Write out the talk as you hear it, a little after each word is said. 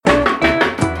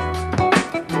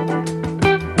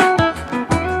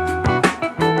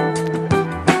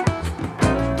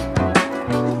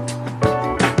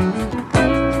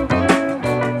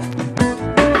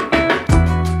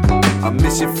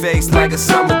like a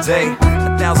summer day.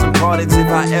 1,000 pardons if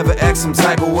I ever act some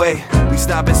type of way. We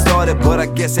stopped and started, but I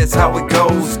guess that's how it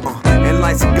goes. And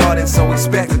life's a garden, so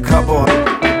expect a couple.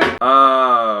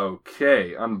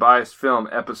 Okay, Unbiased Film,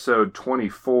 episode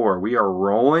 24. We are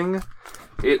rolling.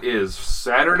 It is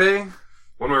Saturday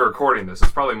when we're recording this.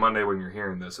 It's probably Monday when you're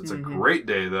hearing this. It's a great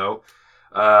day, though.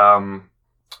 I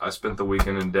spent the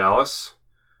weekend in Dallas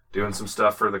doing some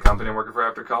stuff for the company I'm working for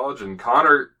after college, and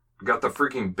Connor got the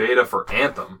freaking beta for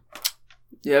Anthem.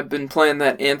 Yeah, I've been playing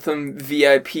that Anthem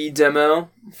VIP demo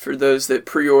for those that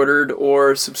pre-ordered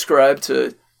or subscribed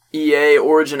to EA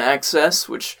Origin Access,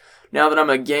 which now that I'm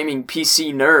a gaming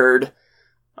PC nerd,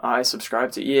 I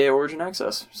subscribe to EA Origin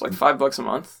Access. It's like $5 a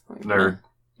month. Nerd.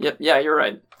 Yep, yeah, you're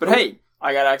right. But hey,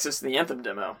 I got access to the Anthem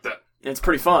demo. It's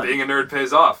pretty fun. Being a nerd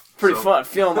pays off. Pretty fun.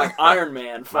 Feeling like Iron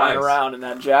Man flying around in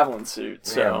that javelin suit.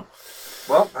 So, yeah.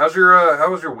 Well,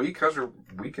 how was your week? How's your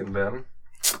weekend been?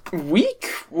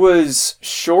 Week was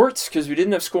short because we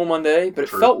didn't have school Monday, but it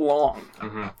felt long.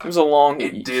 Mm-hmm. It was a long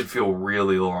week. It did feel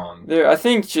really long. I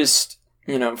think just,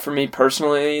 for me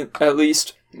personally, at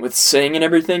least, with Sing and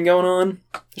everything going on,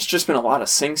 there's just been a lot of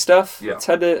Sing stuff. Yeah. It's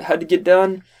had to get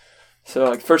done.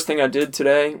 So, first thing I did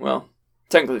today,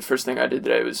 technically the first thing I did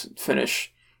today was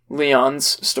finish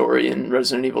Leon's story in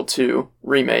Resident Evil 2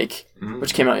 Remake,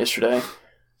 which came out yesterday.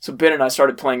 So, Ben and I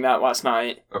started playing that last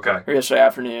night. Okay. Or yesterday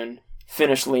afternoon.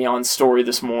 Finished Leon's story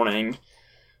this morning.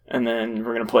 And then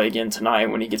we're going to play again tonight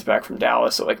when he gets back from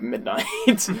Dallas at midnight.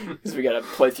 Because we got to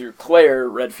play through Claire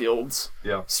Redfield's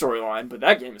storyline. But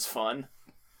that game is fun.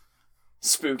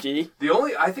 Spooky.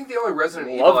 I think the only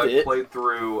Resident Evil I played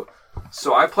through...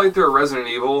 So I played through a Resident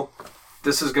Evil.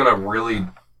 This is going to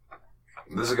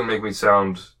make me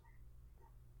sound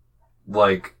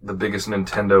like the biggest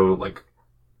Nintendo,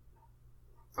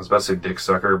 I was about to say dick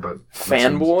sucker, but...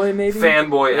 Fanboy, maybe?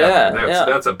 Fanboy, yeah.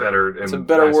 That's a better... It's a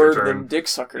better word term than dick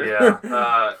sucker.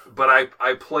 Yeah. But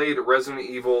I played Resident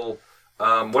Evil...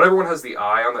 whatever one has the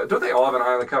eye on the... Don't they all have an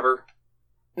eye on the cover?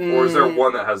 Or is there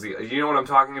one that has the... You know what I'm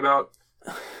talking about?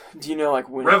 Do you know,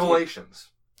 when... Revelations.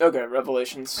 Okay,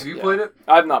 Revelations. Have you played it?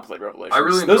 I've not played Revelations. I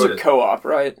really enjoyed it. Those are co-op,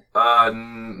 right?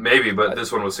 Maybe, but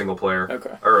this one was single player.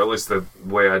 Okay. Or at least the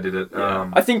way I did it.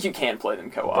 Yeah. I think you can play them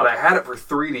co-op. But I had it for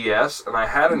 3DS, and I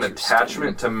had an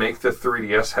attachment to make the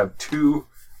 3DS have two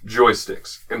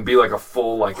joysticks and be like a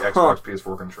full Xbox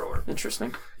PS4 controller.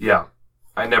 Interesting. Yeah.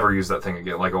 I never used that thing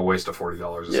again. A waste of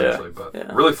 $40, essentially.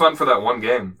 But really fun for that one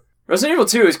game. Resident Evil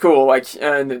 2 is cool.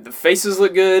 And the faces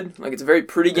look good. It's a very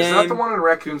pretty game. Is that the one in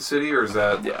Raccoon City, or is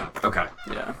that... Yeah. Okay.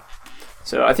 Yeah.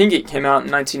 So I think it came out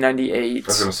in 1998. I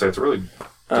was going to say, it's a really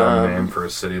dumb name for a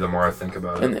city the more I think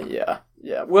about it. And then, yeah.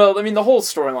 Well, the whole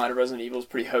storyline of Resident Evil is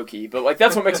pretty hokey, but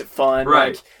that's what makes it fun.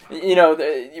 Right.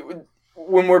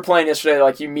 When we're playing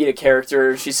yesterday, you meet a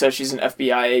character, she says she's an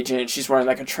FBI agent, she's wearing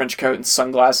a trench coat and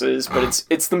sunglasses, but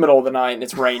it's the middle of the night and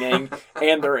it's raining,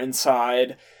 and they're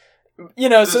inside.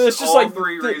 So it's just all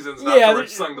three reasons not to wear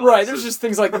sunglasses. Right, there's just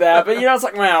things like that, but it's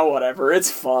whatever, it's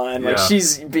fun.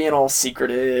 She's being all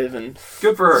secretive and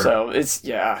good for her. So it's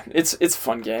a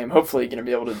fun game. Hopefully you're gonna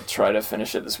be able to try to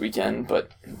finish it this weekend, but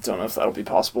don't know if that'll be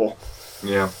possible.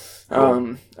 Yeah.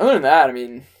 Cool. Other than that,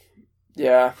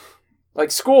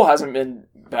 school hasn't been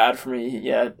bad for me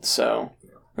yet, so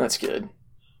that's good.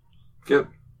 Good.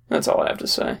 That's all I have to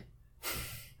say.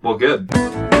 Well, good.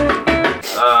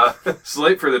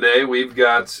 Slate for the day, we've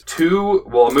got a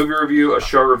movie review, a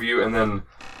show review, and then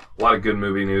a lot of good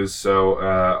movie news. So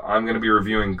I'm going to be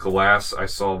reviewing Glass. I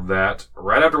saw that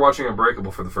right after watching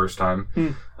Unbreakable for the first time,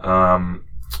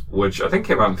 which I think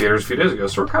came out in theaters a few days ago,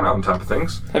 so we're kind of on top of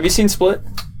things. Have you seen Split?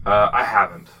 I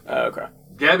haven't. Oh, okay.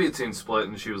 Gabby had seen Split,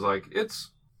 and she was like,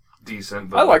 it's decent.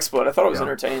 But I like Split. I thought it was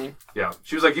entertaining. Yeah.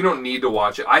 She was like, you don't need to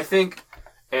watch it. I think,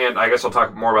 and I guess I'll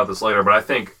talk more about this later, but I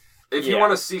think if you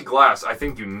want to see Glass, I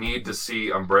think you need to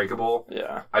see Unbreakable.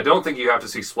 Yeah. I don't think you have to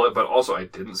see Split, but also I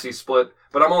didn't see Split.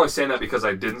 But I'm only saying that because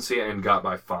I didn't see it and got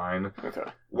by fine. Okay.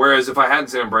 Whereas if I hadn't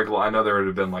seen Unbreakable, I know there would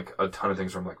have been a ton of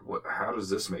things where I'm like, what? How does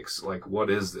this make what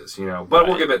is this? But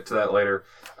we'll get to that later.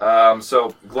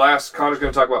 So Glass, Connor's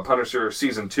going to talk about Punisher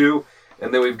Season 2.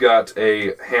 And then we've got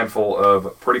a handful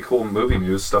of pretty cool movie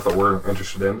news, stuff that we're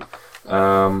interested in.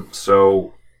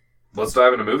 So let's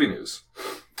dive into movie news.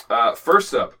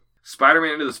 First up,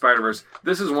 Spider-Man Into the Spider-Verse.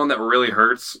 This is one that really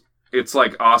hurts. It's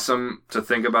awesome to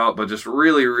think about, but just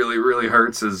really, really, really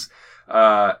hurts is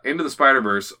Into the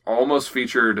Spider-Verse almost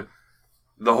featured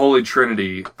the holy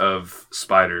trinity of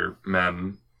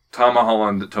Spider-Men, Tom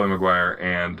Holland, Tobey Maguire,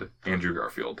 and Andrew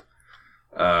Garfield.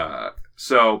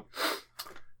 So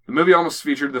the movie almost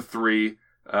featured the three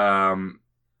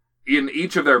in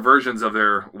each of their versions of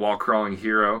their wall-crawling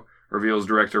hero, reveals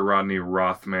director Rodney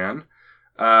Rothman.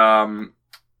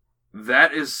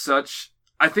 That is such...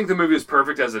 I think the movie is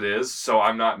perfect as it is, so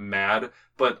I'm not mad.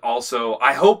 But also,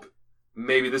 I hope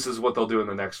maybe this is what they'll do in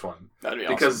the next one. That'd be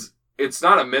awesome. Because it's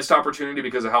not a missed opportunity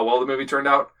because of how well the movie turned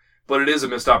out, but it is a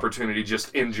missed opportunity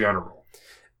just in general.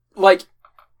 Like,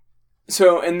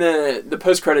 so in the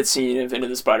post-credit scene of Into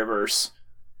the Spider-Verse,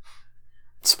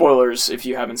 spoilers if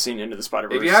you haven't seen Into the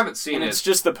Spider-Verse. If you haven't seen it's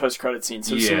just the post-credit scene,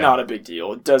 so it's Yeah. not a big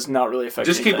deal. It does not really affect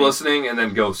just anything. keep listening and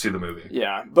then go see the movie.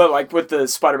 Yeah, but like with the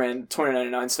Spider-Man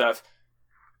 2099 stuff,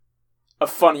 a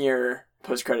funnier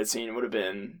post-credit scene would have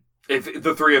been If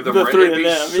the three of them, the right? three It'd of be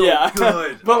them, so yeah.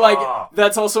 good. But like Ah.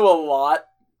 that's also a lot.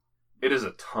 It is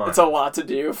a ton. It's a lot to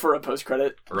do for a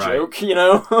post-credit Right. joke, you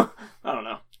know. I don't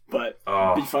know, but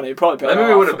Oh. it'd be funny. It'd probably pay That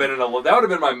movie off. would have been that would have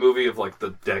been my movie of like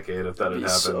the decade if that had It'd be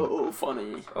happened. so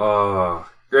funny. Oh,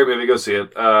 great movie. Go see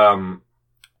it.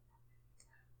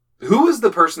 Who was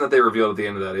the person that they revealed at the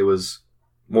end of that? It was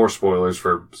more spoilers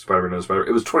for Spider-Man No Spider.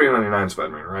 It was 2099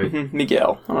 Spider-Man, right? Mhm.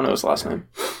 Miguel. I don't know his last name.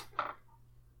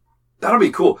 That'll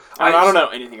be cool. I don't know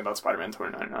anything about Spider-Man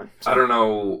 2099. I don't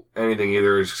know anything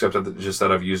either, except just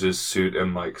that I've used his suit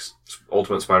in like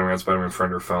Ultimate Spider-Man, Spider-Man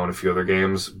Friend or Phone, a few other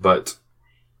games. But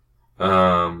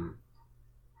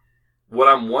what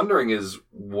I'm wondering is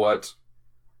what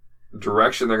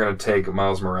direction they're going to take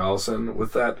Miles Morales in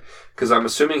with that, because I'm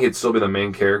assuming he'd still be the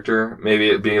main character. Maybe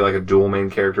it'd be like a dual main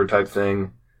character type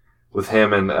thing with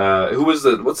him and what's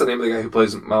the name of the guy who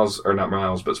plays Miles, or not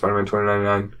Miles, but Spider-Man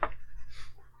 2099?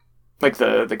 Like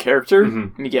the character?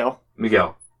 Mhm. Miguel.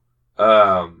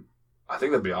 I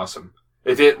think that'd be awesome.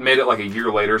 If it made it like a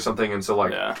year later or something, and so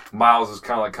like Yeah. Miles is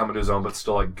kind of like coming to his own, but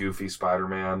still like goofy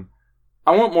Spider-Man.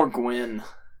 I want more Gwen.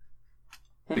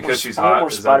 Because she's I want hot? more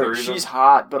Is that Spider. the reason? She's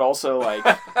hot, but also like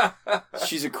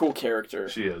she's a cool character,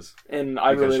 She is. and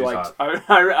I Because really she's liked.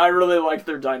 I really liked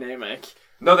their dynamic,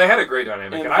 No, they had a great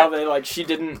dynamic. and how they like. She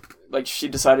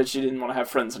decided she didn't want to have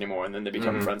friends anymore, and then they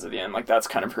become friends at the end. Like that's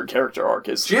kind of her character arc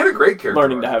is She had a great character.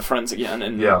 learning to arc. have friends again,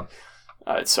 and Yeah.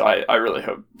 So I really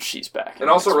hope she's back. in And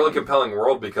the also a next really one. compelling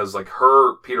world because like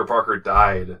her Peter Parker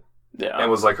died Yeah.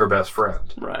 and was like her best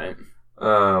friend. Right.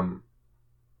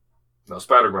 No,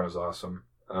 Spider-Gwen is awesome.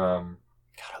 God,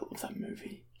 I love that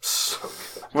movie. So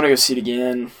good. I want to go see it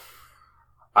again.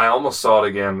 I almost saw it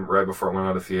again right before it went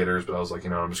out of theaters, but I was like,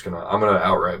 I'm gonna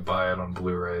outright buy it on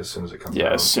Blu-ray as soon as it comes out.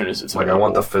 Yeah, as soon as it's Like I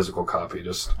want the available. physical copy,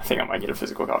 just I think I might get a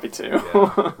physical copy too.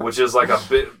 yeah. Which is like a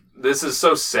bit. This is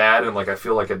so sad, and like I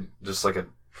feel like a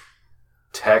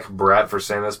tech brat for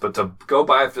saying this, but to go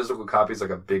buy a physical copy is like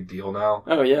a big deal now.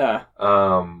 Oh yeah.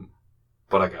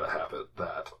 But I gotta have it.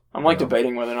 I'm like Yeah.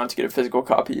 debating whether or not to get a physical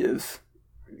copy of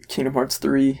Kingdom Hearts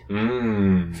 3. I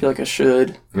Mm. feel like I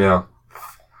should. Yeah.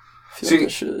 I feel See, like I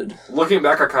should. Looking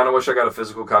back, I kind of wish I got a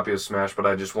physical copy of Smash, but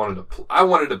I just wanted to. I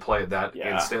wanted to play it that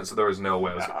Yeah. instant, so there was no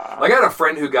way. Nah. Like I had a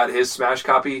friend who got his Smash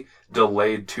copy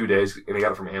delayed 2 days, and he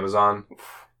got it from Amazon.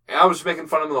 And I was just making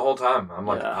fun of him the whole time. I'm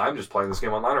like, Yeah. I'm just playing this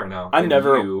game online right now. I and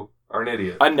never- You are an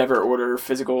idiot. I never order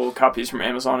physical copies from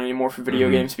Amazon anymore for video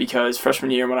games because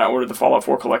freshman year when I ordered the Fallout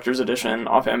 4 Collector's Edition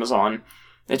off Amazon,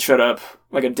 it showed up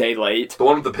like a day late. The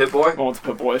one with the Pip-Boy? The one with the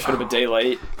Pip-Boy showed up a day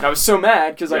late. And I was so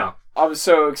mad because Yeah. I was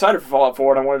so excited for Fallout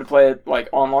 4 and I wanted to play it like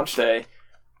on launch day,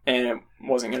 and it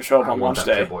wasn't going to show up I on want launch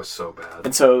that day. Pip-Boy so bad.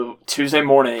 And so Tuesday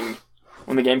morning,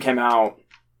 when the game came out,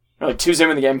 Tuesday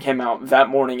when the game came out, that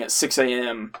morning at 6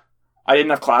 a.m., I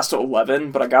didn't have class till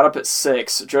 11, but I got up at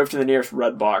 6, drove to the nearest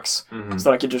Redbox Mhm. so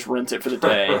that I could just rent it for the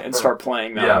day and start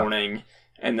playing that Yeah. morning,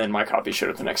 and then my copy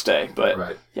showed up the next day. But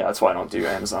Right. yeah, that's why I don't do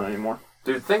Amazon anymore.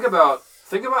 Dude, think about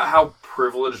how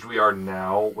privileged we are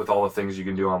now with all the things you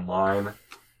can do online.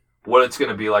 What it's going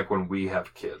to be like when we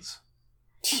have kids.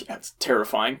 Yeah, it's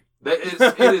terrifying. It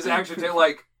is actually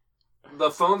like the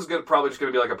phone's probably just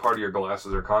going to be like a part of your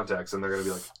glasses or contacts, and they're going to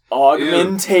be like,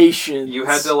 Augmentations. you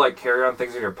had to like carry on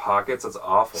things in your pockets. That's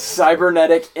awful.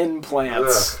 Cybernetic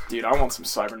implants. Dude, I want some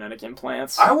cybernetic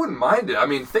implants. I wouldn't mind it. I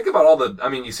mean, think about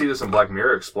you see this in Black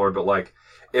Mirror Explored, but like,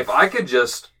 if I could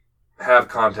just have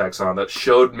contacts on that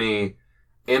showed me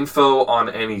info on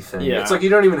anything. Yeah. It's like you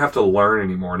don't even have to learn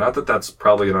anymore. Not that that's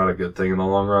probably not a good thing in the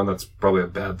long run. That's probably a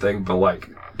bad thing, but like,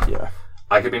 Yeah.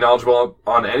 I could be knowledgeable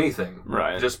on anything.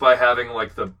 Right. Just by having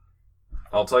like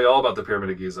I'll tell you all about the Pyramid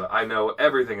of Giza. I know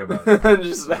everything about it.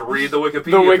 Just Just read the Wikipedia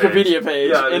the Wikipedia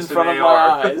page Yeah, in just front an of my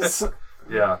AR. eyes.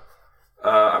 Yeah.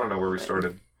 I don't know where we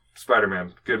started.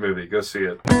 Spider-Man. Good movie. Go see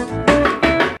it.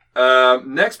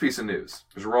 Next piece of news.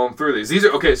 Just rolling through these. These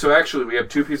are okay, so actually we have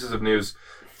two pieces of news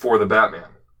for the Batman.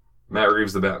 Matt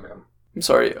Reeves' The Batman. I'm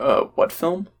sorry, what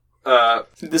film? Uh,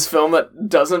 This film that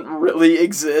doesn't really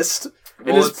exist.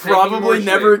 It is it's taking more probably shape.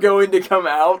 never going to come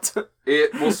out.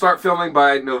 It will start filming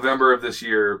by November of this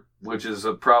year, which is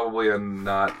probably a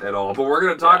not at all. But we're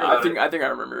going to talk about it. I think I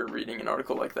remember reading an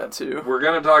article like that too. We're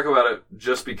going to talk about it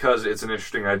just because it's an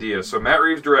interesting idea. So Matt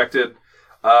Reeves directed.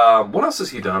 What else has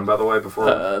he done, by the way,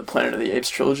 before? Planet of the Apes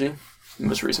trilogy, the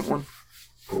most recent one.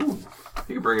 Ooh,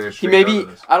 he can bring an He interesting maybe, to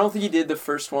this. I don't think he did the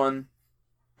first one,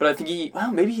 but I think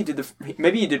maybe he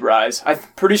did Rise. I'm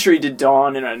pretty sure he did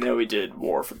Dawn, and I know he did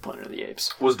War for the Planet of the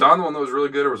Apes. Was Dawn the one that was really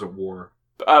good, or was it War?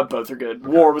 Both are good.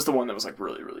 Okay. War was the one that was like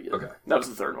really, really good. Okay. That was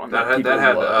the third one. That had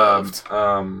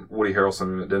Woody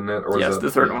Harrelson in it, didn't it? Or yes, was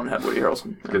the third one had Woody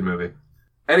Harrelson. Yeah. Good movie.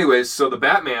 Anyways, so the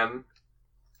Batman,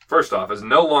 first off, is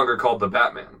no longer called the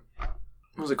Batman.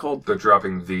 What was it called? They're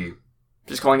dropping the.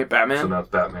 Just calling it Batman? So now it's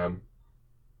Batman.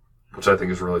 Which I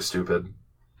think is really stupid.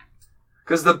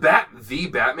 Because the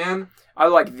Batman... I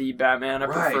like the Batman. I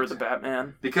Right. prefer the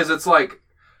Batman. Because it's like...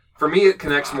 For me, it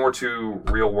connects more to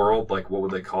real world. Like, what would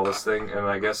they call this thing? And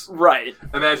I guess... Right.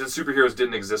 Imagine superheroes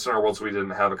didn't exist in our world, so we didn't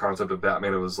have a concept of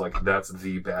Batman. It was like, that's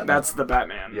the Batman. That's the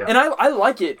Batman. Yeah. And I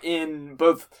like it in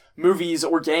both movies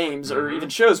or games or even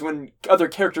shows when other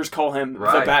characters call him the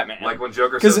Batman. Like when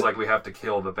Joker says, like, we have to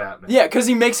kill the Batman. Yeah, because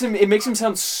it makes him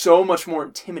sound so much more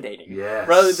intimidating. Yes.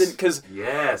 Rather than, because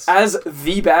Yes. as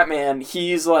the Batman,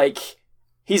 he's like,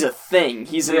 he's a thing.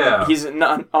 He's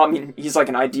not, I mean, he's like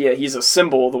an idea. He's a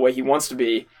symbol the way he wants to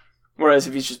be. Whereas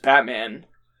if he's just Batman,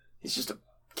 he's just a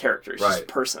character. He's just a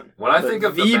person. When I think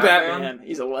of the Batman,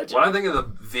 he's a legend. When I think of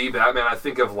the Batman, I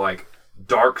think of, like,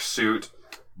 dark suit,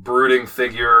 brooding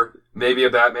figure, maybe a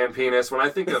Batman penis. When I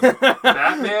think of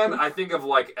Batman, I think of,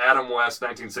 like, Adam West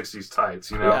 1960s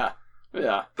tights, you know? Yeah.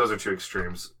 Yeah. Those are two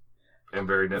extremes and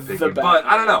very The nitpicky. Batman. But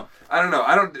I don't know.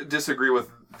 I don't disagree with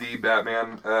the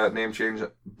Batman name change,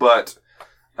 but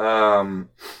so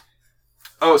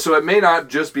it may not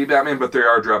just be Batman, but they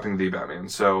are dropping the Batman.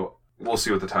 So we'll see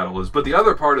what the title is. But the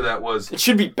other part of that was it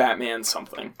should be Batman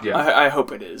something. Yeah. I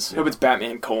hope it is. I hope it's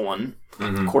Batman : Court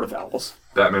of Owls.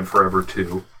 Batman Forever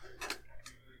 2.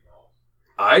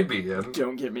 I'd be in.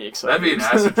 Don't get me excited. That'd be an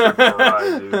acid trip for a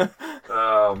ride, dude.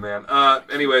 Oh, man.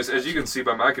 Anyways, as you can see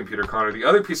by my computer, Connor, the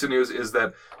other piece of news is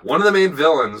that one of the main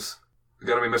villains is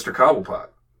going to be Mr. Cobblepot.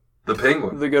 The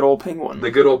Penguin. The good old Penguin. The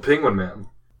good old Penguin Man.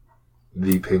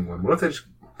 The Penguin. What if they just...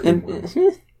 Penguin?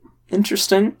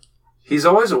 Interesting. He's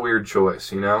always a weird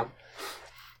choice, you know?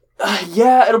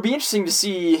 Yeah, it'll be interesting to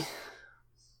see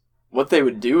what they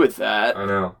would do with that. I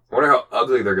know. I wonder how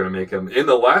ugly they're going to make him. In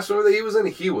the last movie that he was in,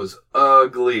 he was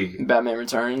ugly. Batman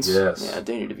Returns? Yes. Yeah,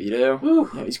 Danny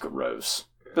DeVito. Yeah, he's gross.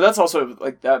 But that's also,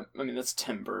 like, that... I mean, that's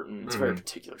Tim Burton. It's a very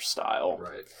particular style.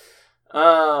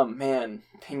 Right. Man.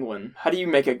 Penguin. How do you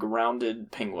make a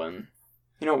grounded penguin?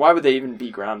 You know, why would they even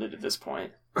be grounded at this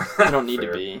point? They don't need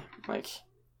to be. Like,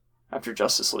 after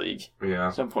Justice League. Yeah.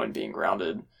 There's no point in being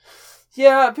grounded.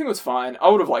 Yeah, Penguin's fine. I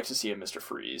would have liked to see a Mr.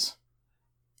 Freeze.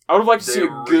 I would have liked to see a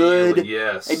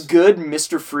good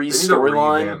Mr. Freeze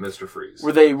storyline. Mr. Freeze.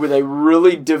 Where they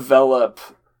really develop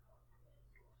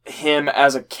him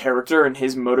as a character and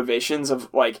his motivations of,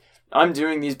 like, I'm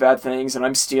doing these bad things and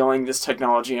I'm stealing this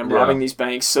technology, I'm robbing these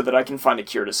banks so that I can find a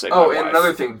cure to save my wife. Oh, and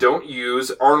another thing, don't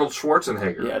use Arnold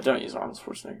Schwarzenegger. Yeah, don't use Arnold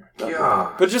Schwarzenegger.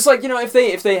 Yeah. But just like, you know, if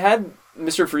they had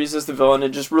Mr. Freeze as the villain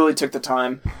and just really took the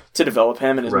time to develop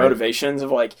him and his motivations of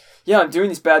like, yeah, I'm doing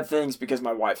these bad things because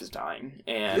my wife is dying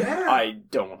and I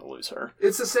don't want to lose her.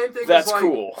 It's the same thing That's as like,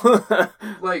 cool.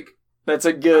 like, that's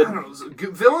a good... I don't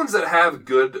know, villains that have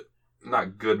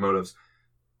not good motives.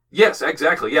 Yes,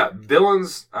 exactly. Yeah,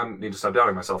 villains. I need to stop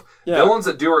doubting myself. Yeah. Villains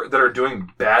that are doing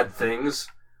bad things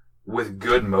with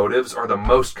good motives are the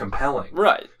most compelling.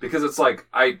 Right. Because it's like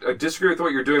I disagree with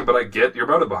what you're doing, but I get your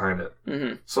motive behind it.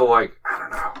 Mm-hmm. So like I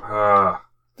don't know.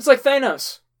 It's like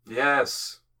Thanos.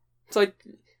 Yes. It's like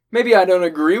maybe I don't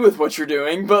agree with what you're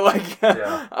doing, but like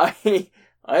I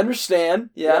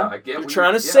understand. Yeah. I get. You're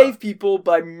trying to save people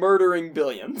by murdering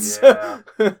billions. Yeah.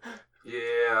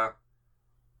 Yeah.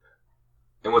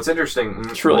 And what's interesting,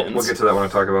 we'll get to that when I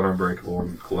talk about Unbreakable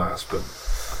and Glass, but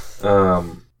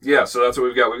yeah, so that's what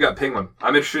we've got. We've got Penguin.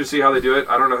 I'm interested to see how they do it.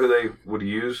 I don't know who they would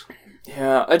use.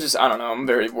 Yeah, I don't know. I'm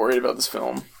very worried about this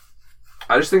film.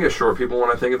 I just think of short people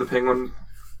when I think of the Penguin,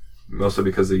 mostly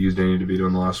because they used Danny DeVito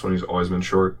in the last one. He's always been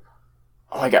short.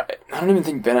 Oh my god, I don't even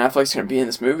think Ben Affleck's going to be in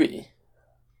this movie.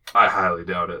 I highly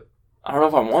doubt it. I don't know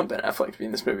if I want Ben Affleck to be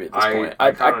in this movie at this point.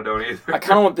 I kind of don't either. I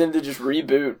kind of want them to just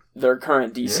reboot their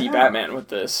current DC Batman with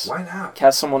this. Why not?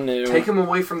 Cast someone new. Take him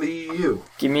away from the EU.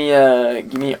 Give me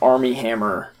Armie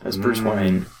Hammer as Bruce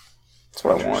Wayne. That's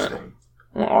what I want.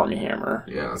 I want Armie Hammer.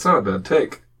 Yeah, that's not a bad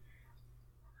take.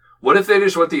 What if they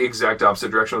just went the exact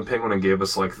opposite direction with Penguin and gave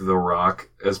us, like, The Rock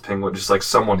as Penguin? Just, like,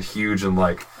 someone huge and,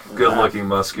 like, good-looking,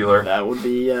 muscular. That would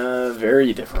be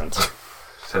very different.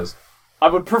 Says, I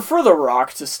would prefer The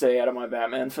Rock to stay out of my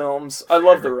Batman films. I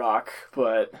love The Rock,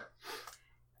 but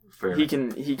fair. he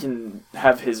can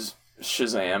have his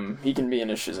Shazam. He can be in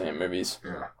his Shazam movies.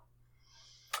 Yeah.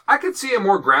 I could see a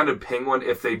more grounded Penguin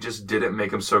if they just didn't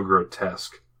make him so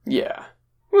grotesque. Yeah.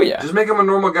 Well, yeah. Just make him a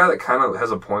normal guy that kind of has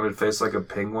a pointed face like a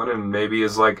penguin and maybe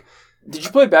is like... Did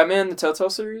you play Batman the Telltale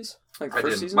series? Like the I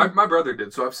first did. season? My brother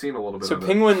did, so I've seen a little bit So of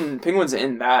it. Penguin's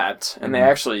in that, and they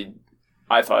actually,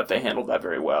 I thought they handled that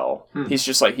very well. He's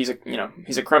just like, he's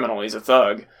a criminal, he's a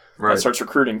thug Right. that starts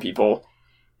recruiting people,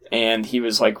 and he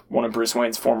was like one of Bruce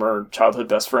Wayne's former childhood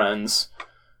best friends.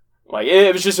 Like,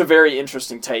 it was just a very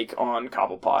interesting take on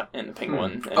Cobblepot and the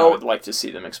Penguin, and I would like to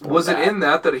see them explore Was that. it in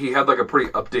that he had like a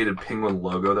pretty updated Penguin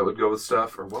logo that would go with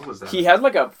stuff, or what was that? He had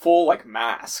like a full like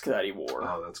mask that he wore.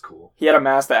 Oh, that's cool. He had a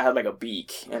mask that had like a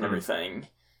beak and everything.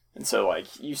 And so like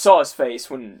you saw his face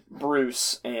when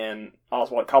Bruce and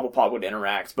Oswald Cobblepot would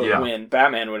interact, but when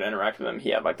Batman would interact with him,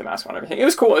 he had like the mask on and everything. It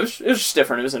was cool. It was just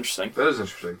different. It was interesting. That is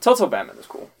interesting. Telltale Batman was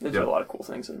cool. They did a lot of cool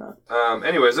things in that.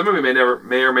 Anyways, that movie may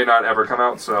or may not ever come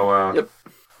out, so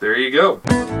there you go.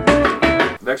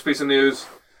 Next piece of news.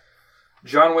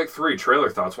 John Wick 3 trailer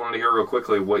thoughts. Wanted to hear real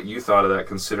quickly what you thought of that,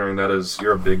 considering that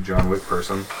you're a big John Wick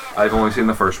person. I've only seen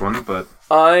the first one, but...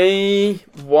 I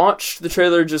watched the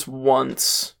trailer just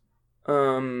once,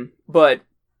 but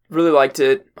really liked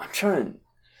it. I'm trying to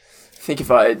think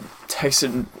if I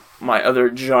texted my other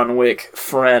John Wick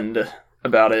friend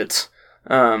about it.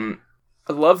 I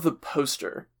love the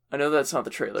poster. I know that's not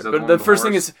the trailer, but the first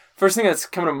thing that's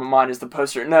coming to my mind is the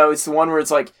poster. No, it's the one where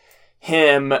it's like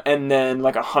him and then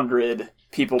like 100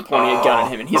 people pointing a gun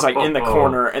at him, and he's like in the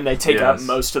corner, and they take out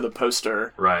most of the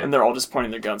poster, right? And they're all just pointing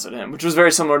their guns at him, which was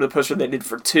very similar to the poster they did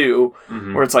for 2,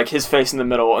 where it's like his face in the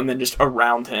middle, and then just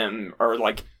around him are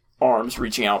like arms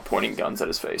reaching out, pointing guns at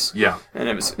his face. Yeah,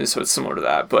 and so it's similar to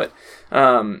that. But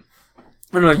I don't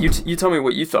know. You tell me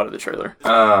what you thought of the trailer.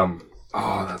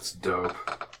 Oh, that's dope.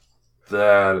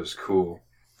 That is cool.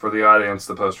 For the audience,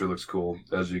 the poster looks cool,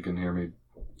 as you can hear me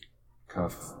kind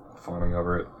of fawning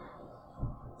over it.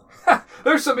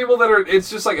 There's some people that are,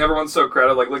 it's just like everyone's so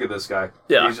crowded, like, look at this guy.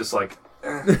 Yeah. He's just like,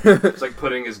 it's like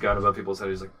putting his gun above people's head.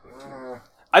 He's like,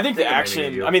 I think the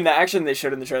action they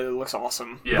showed in the trailer looks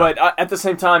awesome. Yeah. But at the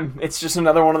same time, it's just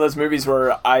another one of those movies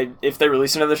where if they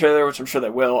release another trailer, which I'm sure they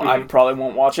will, I probably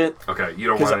won't watch it. Okay, you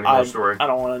don't want any more story? I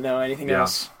don't want to know anything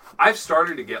else. I've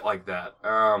started to get like that.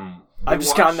 I've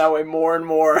just gotten that way more and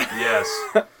more. Yes.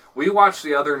 We watched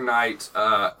the other night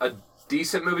a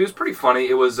decent movie. It was pretty funny.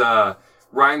 It was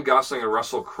Ryan Gosling and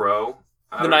Russell Crowe.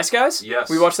 The Nice Guys? Yes.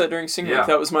 We watched that during Sing Week.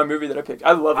 That was my movie that I picked.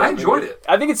 I love that I enjoyed movie. it.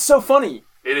 I think it's so funny.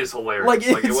 It is hilarious.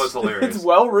 It was hilarious. It's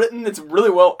well written. It's really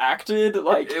well acted.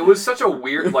 Like it was such a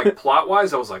weird, like,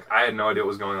 plot-wise, I was like, I had no idea what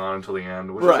was going on until the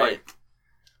end. Which is like,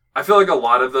 I feel like a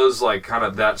lot of those, like, kind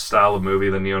of that style of movie,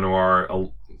 the neo-noir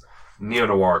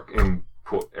in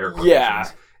quote, air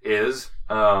quotations, is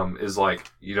like,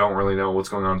 you don't really know what's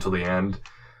going on until the end.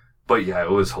 But yeah, it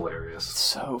was hilarious. It's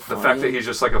so funny. The fact that he's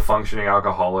just like a functioning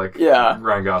alcoholic. Yeah.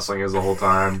 Ryan Gosling is the whole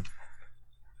time.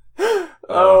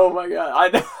 Oh my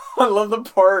god. I love the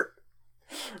part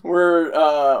where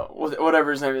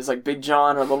whatever his name is, like Big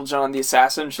John or Little John the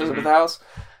assassin shows up at the house,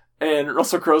 and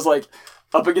Russell Crowe's like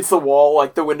up against the wall,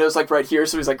 like the window's like right here,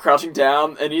 so he's like crouching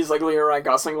down, and he's like looking at Ryan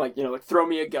Gosling, like, you know, like throw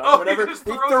me a gun, or whatever. He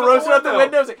throws it out the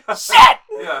window. He's like, shit!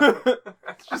 Yeah.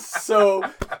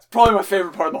 It's probably my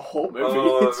favorite part of the whole movie.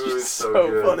 Oh, it's just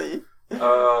so funny.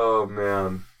 Oh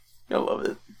man, I love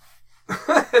it.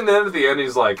 And then at the end,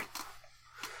 he's like,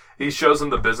 he shows him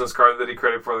the business card that he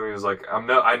created for them. He was like,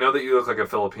 I know that you look like a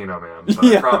Filipino man, but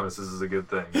I promise this is a good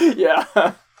thing. Yeah.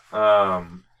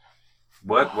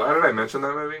 Why did I mention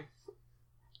that movie?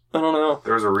 I don't know.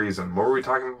 There was a reason. What were we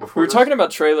talking about before? We were talking about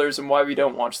trailers and why we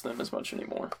don't watch them as much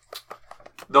anymore.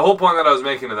 The whole point that I was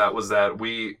making to that was that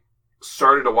we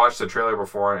started to watch the trailer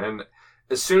before, and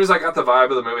as soon as I got the vibe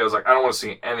of the movie, I was like, I don't want to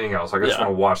see anything else. Like, I just want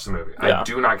to watch the movie. I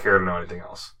do not care to know anything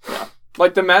else. Yeah.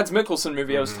 Like the Mads Mikkelsen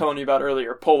movie I was telling you about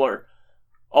earlier, Polar.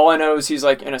 All I know is he's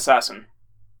like an assassin.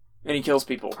 And he kills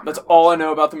people. That's all I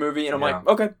know about the movie, and I'm like,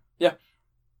 okay, yeah.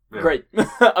 Great.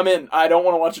 I'm in. I don't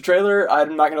want to watch a trailer.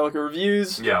 I'm not going to look at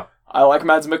reviews. Yeah. I like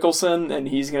Mads Mikkelsen, and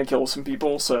he's going to kill some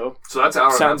people, so... So that's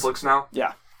out on Netflix now?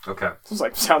 Yeah. Okay. So it's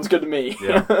like, sounds good to me.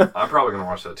 Yeah. I'm probably going to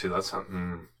watch that, too. That sounds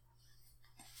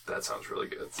really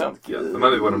good. Sounds good. Yeah, that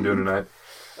might be what I'm doing tonight.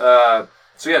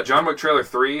 So yeah, John Wick trailer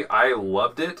 3, I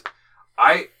loved it.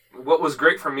 what was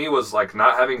great for me was like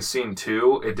not having seen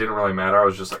 2. It didn't really matter. I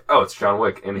was just like, oh, it's John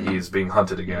Wick, and he's being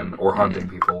hunted again, or hunting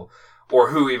people, or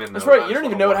who even knows. That's right. You don't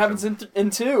even know what happens in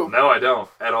 2. No, I don't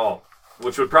at all.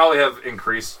 Which would probably have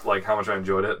increased like how much I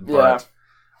enjoyed it. But,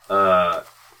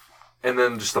 and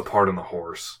then just the part on the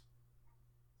horse.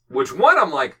 Which one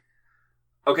I'm like,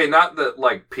 okay, not that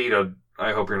like PETA.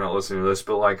 I hope you're not listening to this,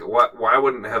 but like, why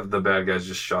wouldn't have the bad guys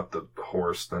just shot the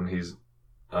horse? Then he's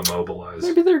immobilized.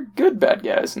 Maybe they're good bad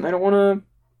guys and they don't want to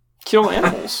kill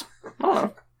animals. I don't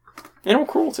know. Animal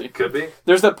cruelty. Could be.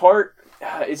 There's that part.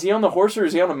 Is he on the horse or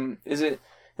is he on a? Is it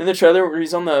in the trailer where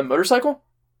he's on the motorcycle?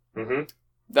 Mm-hmm.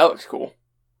 That looks cool.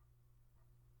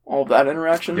 All of that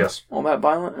interaction. Yes. All that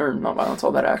violence or not violence.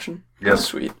 All that action. Yes. That's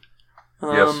sweet.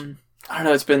 Yes. I don't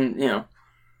know. It's been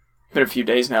been a few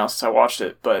days now since I watched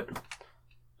it, but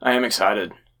I am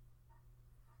excited.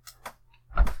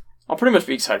 I'll pretty much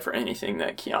be excited for anything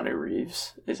that Keanu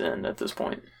Reeves is in at this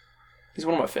point. He's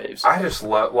one of my faves. I just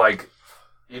love, like,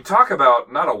 you talk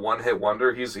about not a one-hit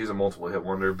wonder. He's a multiple-hit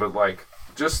wonder, but like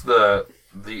just the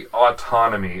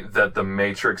autonomy that the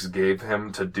Matrix gave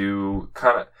him to do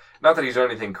kind of. Not that he's done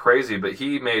anything crazy, but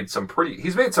he's made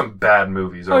some bad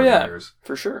movies over the years.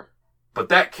 For sure. But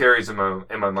that carries in my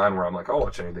mind where I'm like, I'll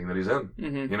watch anything that he's in.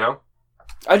 Mm-hmm. You know?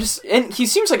 And he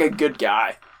seems like a good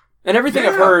guy. And everything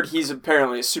I've heard, he's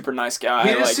apparently a super nice guy.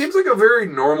 He just seems like a very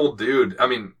normal dude. I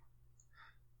mean,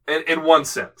 in one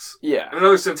sense. Yeah. In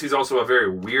another sense, he's also a very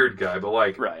weird guy, but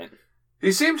like, right.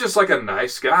 He seems just like a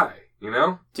nice guy, you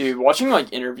know? Dude, watching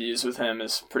like interviews with him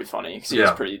is pretty funny because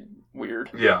he's pretty weird.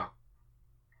 Yeah.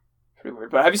 Pretty weird.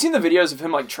 But have you seen the videos of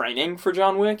him like training for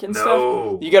John Wick and stuff?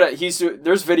 No.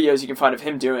 There's videos you can find of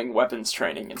him doing weapons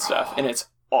training and stuff, and it's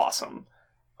awesome.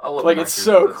 I love like it's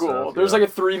so cool. Stuff, There's like a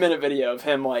 3-minute video of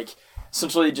him like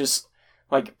essentially just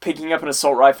like picking up an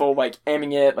assault rifle, like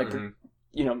aiming it, like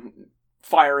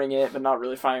firing it, but not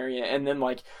really firing it, and then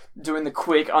like doing the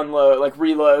quick unload, like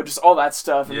reload, just all that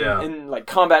stuff. And like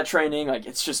combat training, like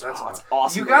it's just it's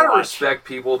awesome. You gotta respect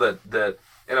people that,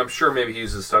 and I'm sure maybe he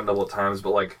uses stunt double at times,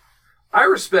 but like I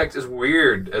respect, as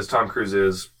weird as Tom Cruise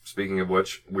is. Speaking of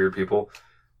which, weird people.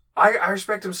 I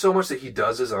respect him so much that he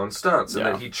does his own stunts and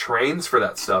that he trains for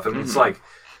that stuff. And it's like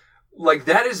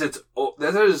that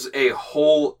is a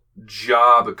whole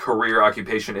job, career,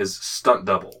 occupation is stunt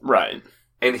double. Right.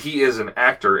 And he is an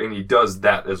actor and he does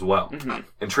that as well.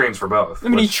 And trains for both. I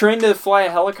mean, he trained to fly a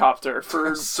helicopter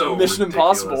for Mission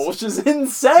Impossible, which is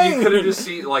insane. You could have just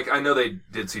seen, like, I know they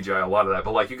did CGI a lot of that,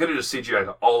 but like you could have just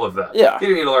CGI'd all of that. Yeah. He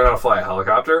didn't need to learn how to fly a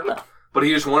helicopter. No. But he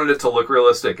just wanted it to look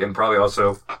realistic and probably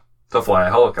also to fly a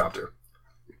helicopter.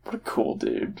 What a cool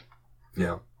dude.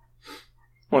 Yeah.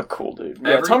 What a cool dude.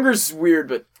 Yeah, Tom Cruise is weird,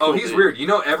 but cool he's dude. Weird. You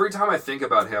know, every time I think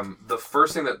about him, the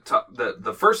first thing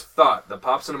the first thought that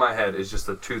pops into my head is just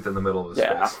the tooth in the middle of his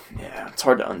face. Yeah, it's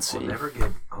hard to unsee.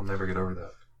 I'll never get over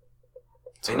that.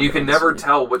 And you can never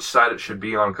tell which side it should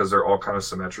be on because they're all kind of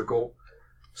symmetrical.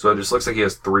 So it just looks like he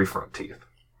has 3 front teeth.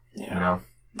 Yeah.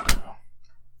 You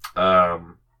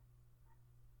know?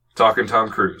 Talking Tom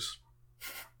Cruise.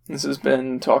 This has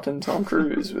been Talking Tom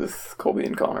Cruise with Colby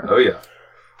and Connor. Oh, yeah.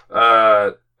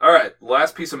 All right,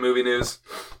 last piece of movie news,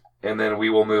 and then we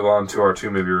will move on to our 2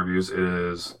 movie reviews. It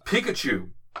is Pikachu,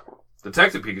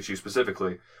 Detective Pikachu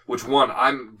specifically, which one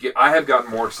I have gotten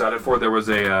more excited for. There was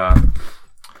a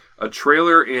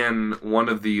trailer in one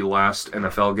of the last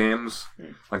NFL games,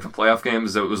 like the playoff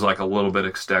games, that was like a little bit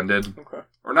extended. Okay.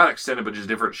 Or not extended, but just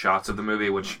different shots of the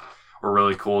movie, which were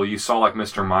really cool. You saw like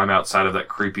Mr. Mime outside of that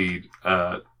creepy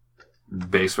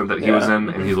basement that he was in,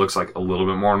 and he looks like a little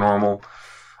bit more normal.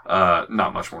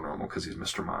 Not much more normal because he's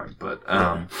Mr. Mime, but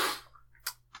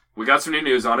we got some new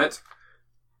news on it.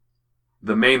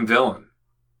 The main villain.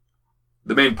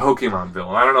 The main Pokemon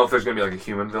villain. I don't know if there's going to be like a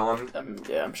human villain.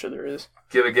 Yeah, I'm sure there is.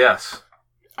 Give a guess.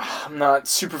 I'm not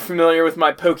super familiar with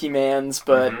my Pokemans,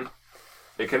 but...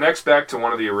 It connects back to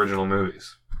one of the original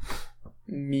movies.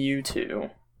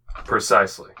 Mewtwo.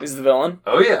 Precisely. Is the villain?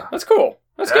 Oh, yeah. That's cool.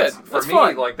 That's good. That's me,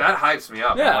 fun. Like, that hypes me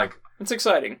up. Yeah, like, it's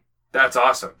exciting. That's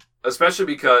awesome. Especially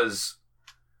because,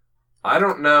 I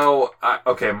don't know,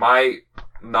 my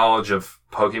knowledge of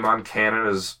Pokemon canon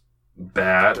is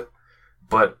bad,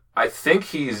 but I think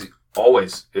he's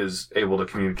always is able to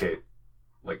communicate,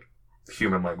 like,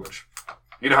 human language.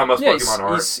 You know how most Pokemon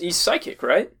are? He's psychic,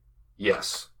 right?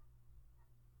 Yes.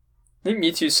 I think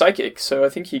Mewtwo's psychic, so I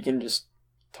think he can just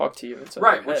talk to you.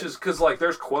 Right, which is because like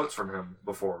there's quotes from him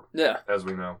before. Yeah, as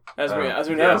we know. As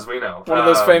we know. One of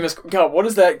those famous. God, what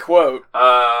is that quote?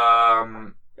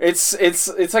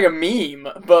 It's like a meme,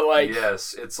 but like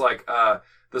yes, it's like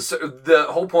the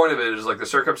whole point of it is like the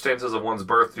circumstances of one's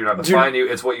birth do not define you.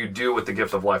 It's what you do with the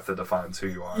gift of life that defines who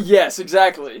you are. Yes,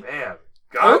 exactly. Man,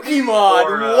 Pokemon.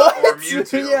 Or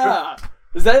Mewtwo. Yeah.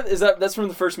 That's from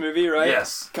the first movie, right?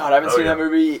 Yes. God, I haven't seen that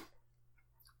movie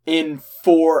in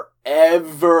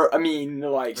forever. I mean,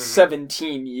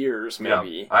 17 years, maybe.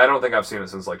 Yeah. I don't think I've seen it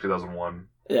since 2001.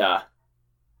 Yeah.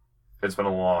 It's been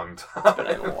a long time. It's been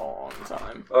a long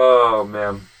time. Oh,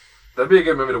 man. That'd be a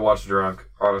good movie to watch drunk,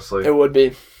 honestly. It would be.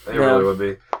 It really would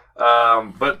be.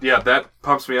 But yeah, that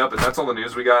pumps me up, and that's all the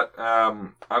news we got.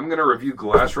 I'm going to review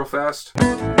Glass real fast.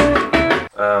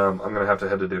 I'm going to have to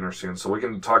head to dinner soon, so we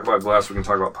can talk about Glass, we can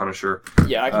talk about Punisher.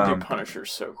 Yeah, I can do Punisher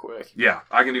so quick. Yeah,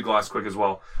 I can do Glass quick as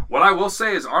well. What I will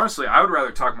say is, honestly, I would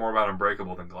rather talk more about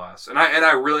Unbreakable than Glass. And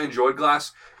I really enjoyed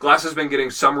Glass. Glass has been getting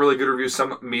some really good reviews,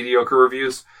 some mediocre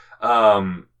reviews.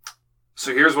 So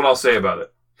here's what I'll say about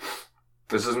it.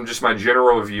 This isn't just my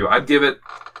general review. I'd give it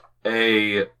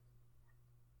a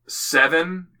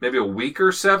 7, maybe a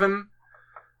weaker 7.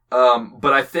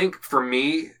 But I think for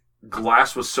me,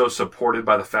 Glass was so supported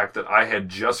by the fact that I had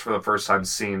just for the first time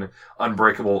seen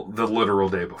Unbreakable the literal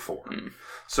day before.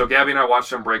 So Gabby and I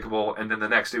watched Unbreakable, and then the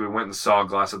next day we went and saw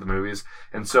Glass at the movies.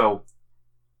 And so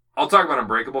I'll talk about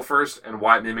Unbreakable first and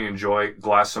why it made me enjoy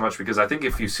Glass so much, because I think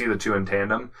if you see the two in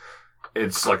tandem,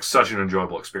 it's like such an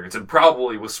enjoyable experience. And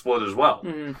probably with Split as well.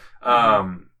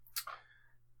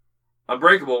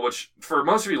 Unbreakable, which for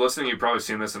most of you listening, you've probably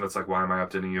seen this, and it's like, why am I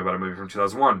updating you about a movie from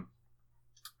 2001?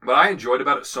 What I enjoyed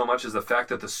about it so much is the fact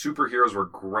that the superheroes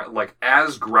were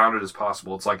as grounded as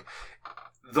possible. It's like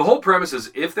the whole premise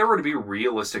is if there were to be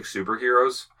realistic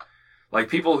superheroes, like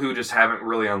people who just haven't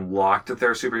really unlocked that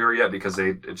they're a superhero yet because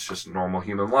it's just normal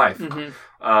human life.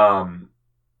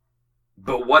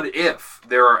 But what if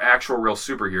there are actual real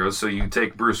superheroes? So you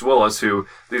take Bruce Willis, who,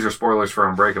 these are spoilers for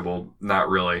Unbreakable, not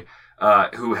really,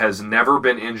 who has never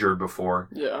been injured before.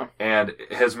 Yeah. And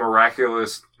has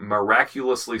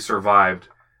miraculously survived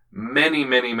many,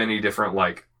 many, many different,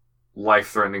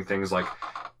 life-threatening things. Like,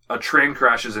 a train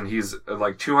crashes and he's,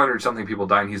 200-something people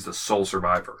die and he's the sole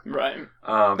survivor. Right.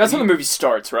 That's when the movie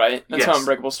starts, right? That's how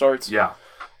Unbreakable starts? Yeah.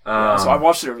 So I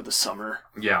watched it over the summer.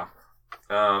 Yeah.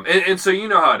 And so you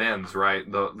know how it ends, right?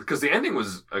 Because the ending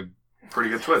was a pretty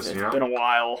good twist, you know? It's been a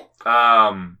while.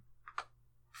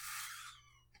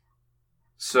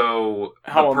 So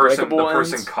the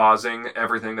person causing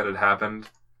everything that had happened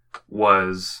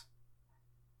was...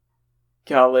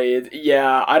 Golly,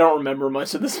 yeah, I don't remember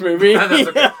much of this movie. That's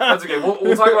okay. That's okay.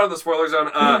 We'll talk about it in the spoiler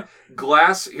zone.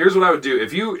 Glass. Here's what I would do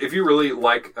if you really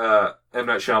like M.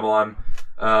 Night Shyamalan,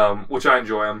 which I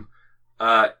enjoy him.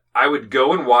 I would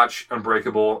go and watch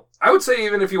Unbreakable. I would say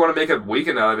even if you want to make a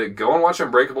weekend out of it, go and watch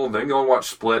Unbreakable, then go and watch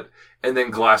Split, and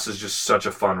then Glass is just such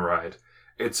a fun ride.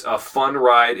 It's a fun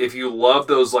ride. If you love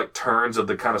those turns of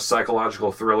the kind of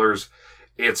psychological thrillers,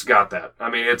 it's got that. I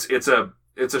mean, it's a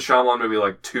Shyamalan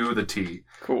movie to the T.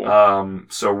 Cool.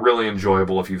 So really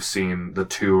enjoyable if you've seen the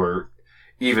two or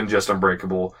even just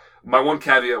Unbreakable. My one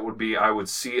caveat would be I would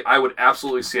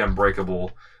absolutely see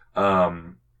Unbreakable.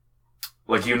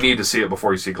 You need to see it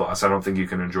before you see Glass. I don't think you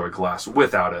can enjoy Glass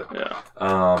without it. Yeah.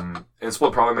 And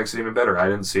Split probably makes it even better. I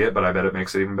didn't see it, but I bet it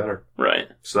makes it even better. Right.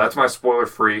 So that's my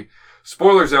spoiler-free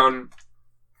spoiler zone.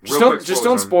 Don't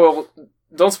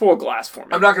spoil Glass for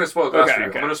me. I'm not going to spoil Glass for you.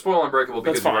 Okay. I'm going to spoil Unbreakable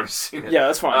because you've already seen it. Yeah,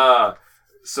 that's fine.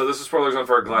 So this is spoiler zone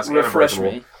for Glass and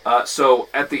Unbreakable. So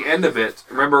at the end of it,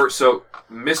 remember,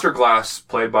 Mr. Glass,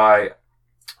 played by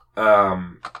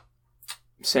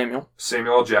Samuel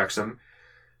L. Jackson.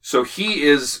 So he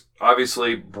is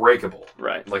obviously breakable.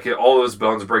 Right. All of his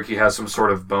bones break. He has some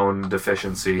sort of bone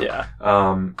deficiency. Yeah.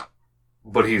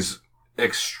 But he's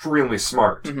extremely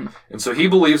smart. Mm-hmm. And so he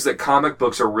believes that comic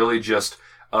books are really just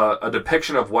a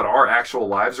depiction of what our actual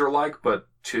lives are like, but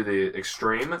to the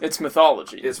extreme. It's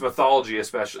mythology. It's mythology,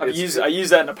 especially. I use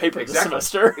that in a paper this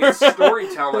semester. It's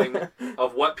storytelling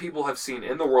of what people have seen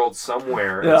in the world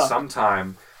somewhere at some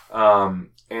time.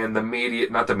 And the media,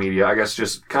 not the media, I guess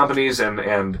just companies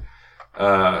and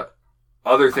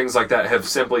other things like that have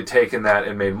simply taken that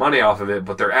and made money off of it,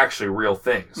 but they're actually real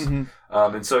things.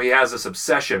 Mm-hmm. And so he has this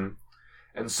obsession.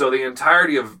 And so the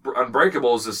entirety of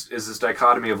Unbreakable is this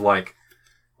dichotomy of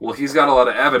well, he's got a lot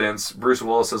of evidence. Bruce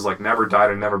Willis has never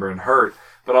died and never been hurt,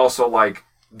 but also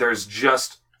there's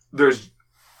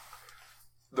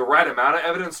the right amount of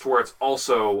evidence to where it's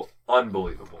also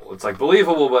unbelievable. It's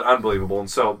believable but unbelievable. And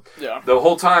so the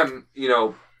whole time,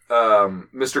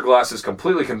 Mr. Glass is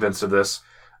completely convinced of this,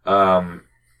 and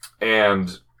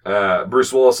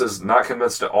Bruce Willis is not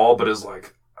convinced at all, but is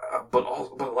but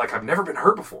I've never been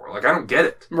hurt before. I don't get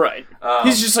it. Right.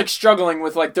 He's just struggling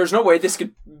with there's no way this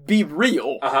could be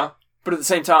real. Uh-huh. But at the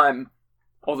same time,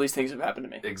 all these things have happened to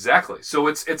me. Exactly. So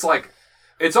it's like,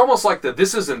 it's almost like that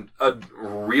this isn't a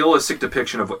realistic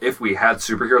depiction of if we had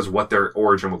superheroes, what their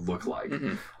origin would look like.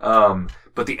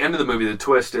 But the end of the movie, the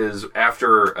twist is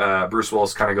after Bruce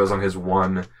Willis kind of goes on his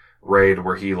one raid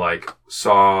where he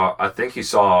saw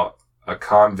a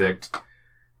convict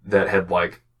that had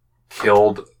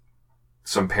killed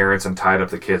some parents and tied up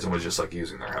the kids and was just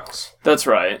using their house. That's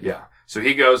right. Yeah. So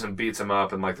he goes and beats him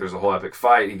up, and there's a whole epic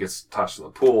fight. He gets tossed in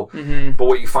the pool. But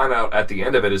what you find out at the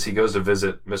end of it is he goes to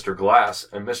visit Mr. Glass,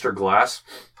 and Mr. Glass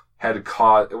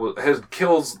has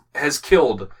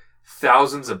killed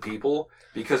thousands of people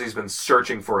because he's been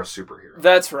searching for a superhero.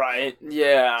 That's right.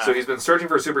 Yeah. So he's been searching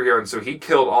for a superhero, and so he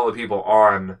killed all the people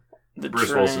on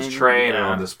Bruce Willis's train and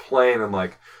on this plane, and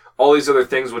all these other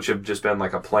things which have just been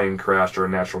a plane crash or a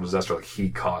natural disaster, he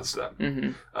caused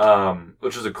them.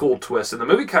 Which is a cool twist. And the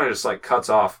movie kind of just cuts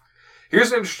off.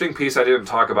 Here's an interesting piece I didn't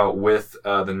talk about with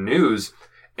the news.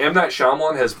 M. Night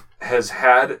Shyamalan has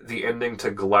had the ending to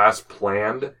Glass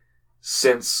planned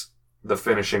since the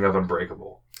finishing of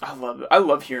Unbreakable. I love it. I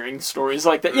love hearing stories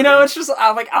like that. It's just,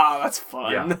 I'm like, that's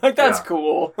fun. Yeah. That's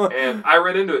cool. And I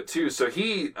read into it too. So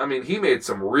he made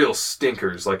some real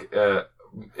stinkers,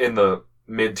 in the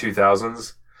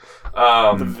mid-2000s.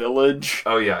 The Village.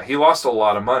 Oh, yeah. He lost a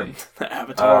lot of money.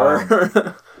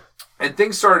 Avatar. And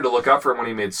things started to look up for him when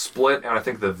he made Split, and I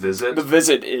think The Visit. The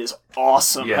Visit is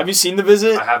awesome. Yeah. Have you seen The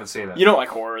Visit? I haven't seen it. You don't like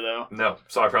horror, though. No,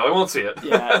 so I probably won't see it.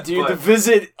 Yeah, dude, The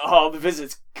Visit, The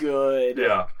Visit's good.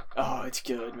 Yeah. Oh, it's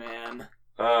good, man.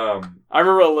 I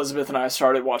remember Elizabeth and I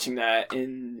started watching that,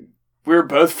 and we were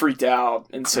both freaked out,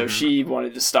 and so she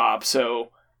wanted to stop,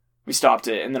 so we stopped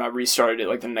it, and then I restarted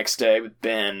it the next day with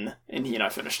Ben, and he and I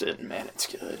finished it, and man, it's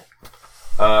good.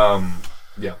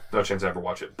 Yeah, no chance I ever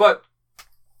watch it, but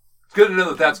it's good to know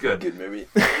that that's good. Good movie.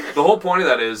 The whole point of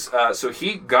that is, so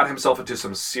he got himself into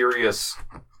some serious,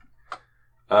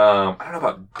 I don't know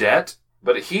about debt,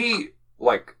 but he,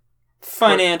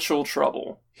 financial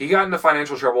trouble. He got into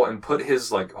financial trouble and put his,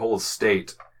 whole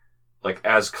estate,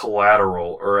 as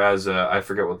collateral, or as, I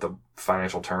forget what the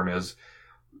financial term is,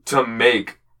 to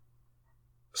make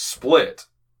Split.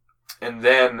 And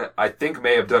then, I think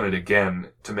may have done it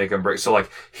again to make Unbreakable. So,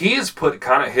 he's put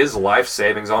kind of his life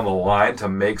savings on the line to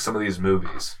make some of these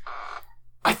movies.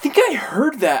 I think I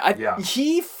heard that. I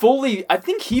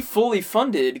think he fully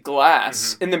funded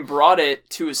Glass and then brought it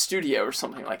to a studio or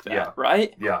something like that,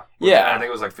 right? Yeah. Yeah. I think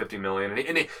it was $50 million.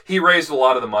 And he raised a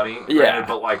lot of the money, granted,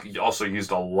 but he also used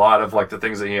a lot of the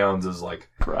things that he owns as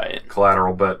right.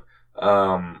 collateral. But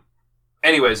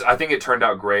anyways, I think it turned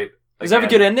out great. Does that have a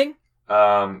good ending?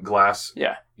 Glass.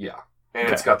 Yeah. Yeah. And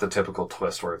it's got the typical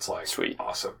twist where it's sweet.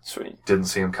 Awesome. Sweet. Didn't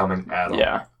see him coming at all.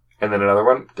 Yeah. And then another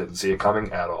one, didn't see it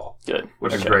coming at all. Good.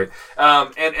 Which is great.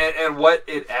 And what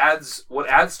adds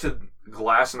to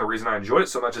Glass, and the reason I enjoyed it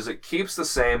so much, is it keeps the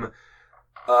same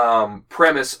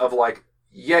premise of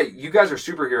you guys are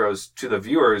superheroes to the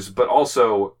viewers, but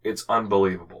also it's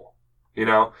unbelievable.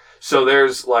 So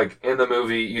there's in the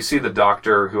movie, you see the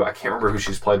doctor who, I can't remember who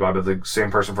she's played by, but the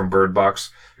same person from Bird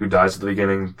Box who dies at the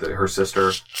beginning, her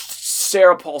sister.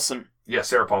 Sarah Paulson. Yeah,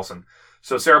 Sarah Paulson.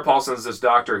 So Sarah Paulson is this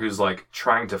doctor who's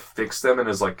trying to fix them, and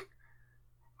is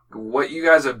what you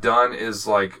guys have done is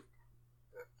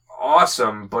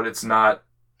awesome, but it's not,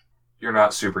 you're not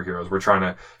superheroes. We're trying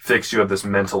to fix you of this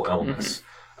mental illness.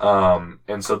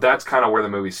 And so that's kind of where the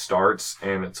movie starts,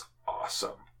 and it's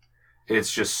awesome.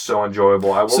 It's just so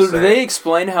enjoyable. I will say. So do they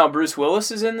explain how Bruce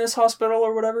Willis is in this hospital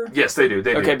or whatever? Yes, they do.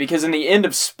 Okay, because in the end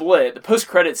of Split, the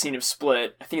post-credit scene of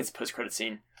Split, I think it's the post-credit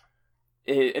scene,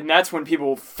 and that's when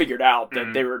people figured out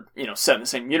that they were, set in the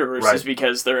same universe, is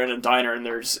because they're in a diner and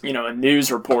there's, a news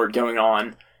report going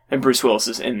on, and Bruce Willis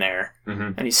is in there,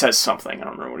 and he says something. I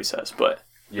don't remember what he says, but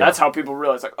that's how people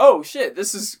realize, oh shit,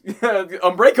 this is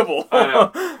Unbreakable. I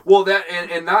know. Well, that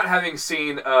and not having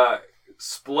seen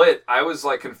Split, I was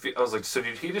confused. I was so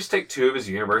did he just take two of his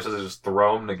universes and just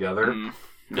throw them together?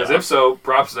 Because if so,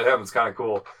 props to him. It's kind of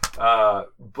cool.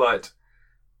 But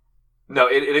no,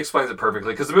 it explains it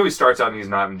perfectly. Because the movie starts out and he's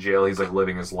not in jail. He's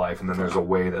living his life, and then there's a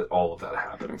way that all of that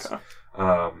happens. Okay.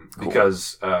 Cool.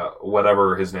 Because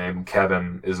whatever his name,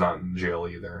 Kevin, is not in jail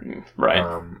either.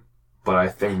 Right. But I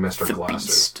think Mr. The Glass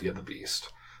Beast. is the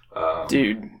Beast.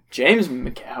 Dude, James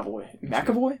McAvoy.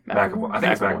 McAvoy? I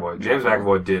think it's McAvoy. James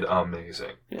McAvoy did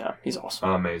amazing. Yeah, he's awesome.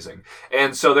 Amazing.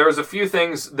 And so there was a few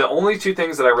things. The only two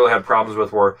things that I really had problems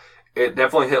with were it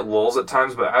definitely hit lulls at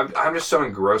times, but I'm just so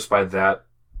engrossed by that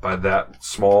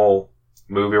small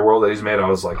movie world that he's made. I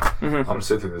was I'm gonna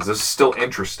sit through this. This is still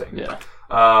interesting. Yeah.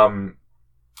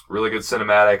 Really good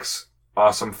cinematics,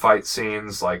 awesome fight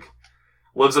scenes.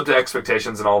 lives up to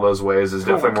expectations in all those ways. Is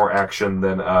definitely more action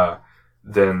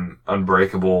than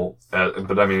Unbreakable.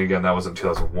 But I mean, again, that was in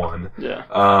 2001. Yeah.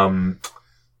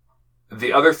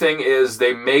 The other thing is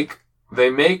they make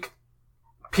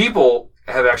people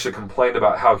have actually complained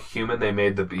about how human they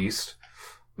made the Beast.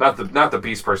 Not the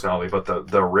Beast personality, but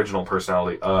the original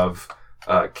personality of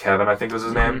Kevin, I think was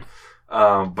his name.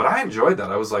 But I enjoyed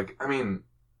that. I was like, I mean,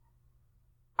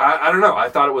 I don't know. I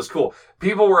thought it was cool.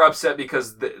 People were upset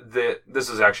because this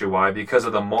is actually why, because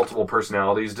of the multiple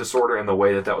personalities disorder and the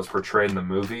way that was portrayed in the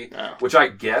movie, which I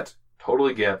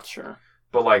totally get. Sure.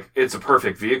 But like, it's a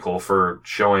perfect vehicle for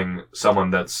showing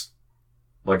someone that's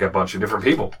like a bunch of different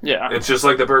people. Yeah. It's just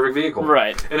like the perfect vehicle.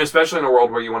 Right. And especially in a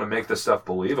world where you want to make this stuff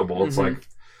believable, it's like,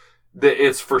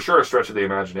 it's for sure a stretch of the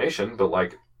imagination, but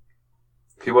like,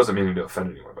 he wasn't meaning to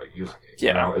offend anyone by using it. Yeah.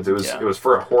 You know? It was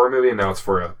for a horror movie, and now it's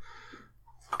for a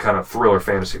kind of thriller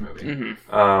fantasy movie.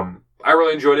 I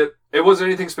really enjoyed it. It wasn't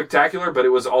anything spectacular, but it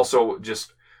was also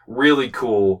just really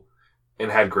cool and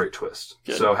had great twists.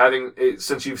 Good. So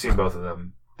since you've seen both of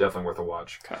them, definitely worth a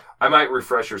watch. Okay. I might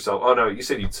refresh yourself. Oh no, you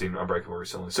said you'd seen Unbreakable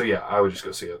recently, so yeah, I would just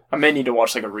go see it. I may need to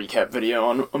watch like a recap video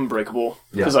on Unbreakable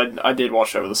because I did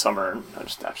watch it over the summer and I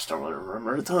just don't really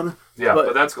remember a ton. Yeah,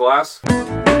 but that's Glass.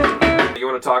 You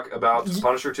want to talk about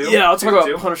Punisher 2? Yeah, I'll talk about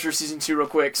Punisher Season 2 real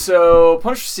quick. So,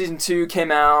 Punisher Season 2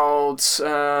 came out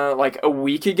like a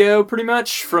week ago, pretty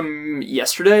much, from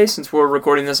yesterday, since we're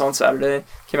recording this on Saturday.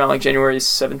 Came out like January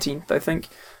 17th, I think.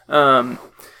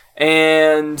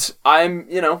 And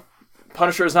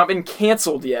Punisher has not been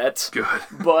canceled yet. Good.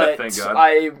 But Thank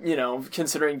God.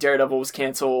 considering Daredevil was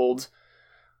canceled,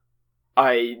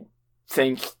 I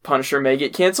think Punisher may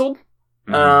get canceled.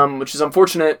 Which is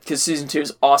unfortunate because Season 2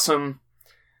 is awesome.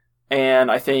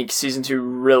 And I think Season 2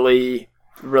 really,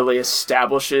 really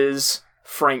establishes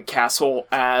Frank Castle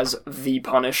as the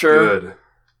Punisher. Good.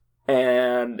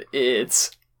 And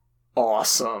it's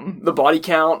awesome. The body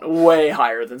count, way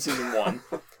higher than Season 1.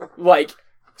 Like,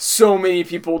 so many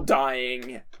people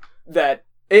dying that...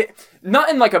 not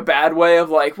in like a bad way of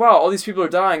like, wow, all these people are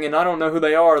dying and I don't know who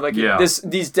they are. Like,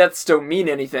 these deaths don't mean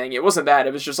anything. It wasn't that.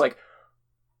 It was just like,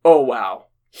 oh wow,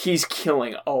 he's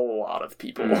killing a lot of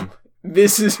people.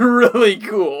 This is really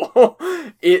cool.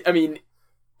 It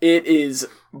is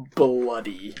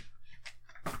bloody.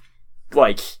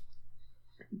 Like,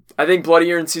 I think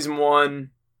bloodier in Season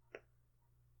 1,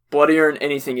 bloodier than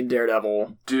anything in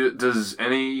Daredevil.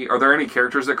 Are there any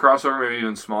characters that cross over, maybe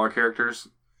even smaller characters?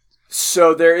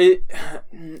 So there is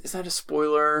that a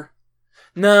spoiler?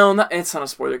 No, it's not a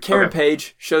spoiler. Karen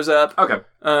Page shows up. Okay.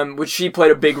 Which she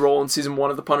played a big role in Season 1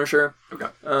 of The Punisher. Okay.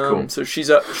 Cool. So shows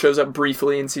up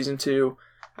briefly in Season 2.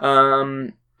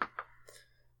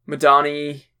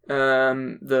 Madani,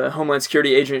 the Homeland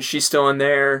Security agent, she's still in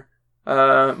there.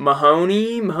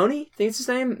 Mahoney, I think it's his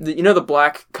name. The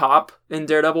black cop in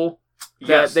Daredevil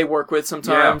that they work with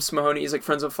sometimes. Yeah. Mahoney is like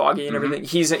friends with Foggy and everything.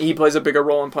 He plays a bigger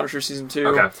role in Punisher Season 2.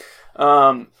 Okay.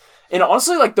 And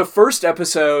honestly, like the first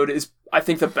episode is, I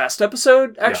think, the best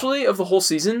episode actually of the whole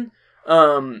season.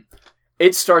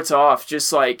 It starts off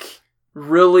just like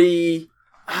really.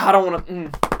 I don't want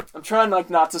to. I'm trying like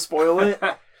not to spoil it.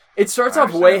 It starts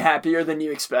off way happier than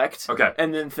you expect. Okay.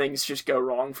 And then things just go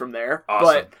wrong from there.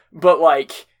 Awesome. But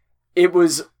like, it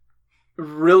was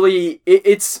really.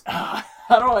 It's. How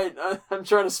do I'm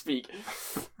trying to speak.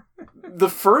 The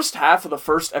first half of the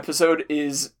first episode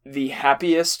is the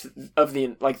happiest of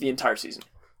the entire season.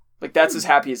 Like, that's as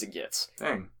happy as it gets.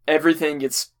 Dang. Everything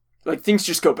gets... Like, things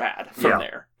just go bad from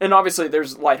there. And obviously,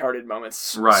 there's lighthearted moments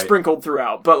sprinkled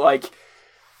throughout. But, like,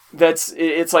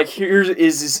 it's like,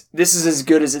 this is as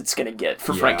good as it's going to get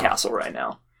for Frank Castle right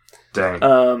now. Dang.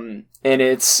 And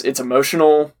it's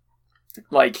emotional.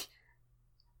 Like,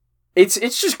 it's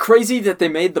just crazy that they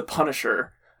made the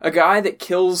Punisher, a guy that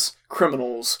kills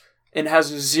criminals and has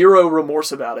zero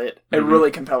remorse about it, a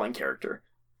really compelling character.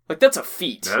 Like, that's a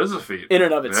feat. That is a feat. In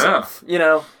and of itself,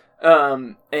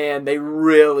 and they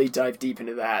really dive deep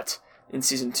into that in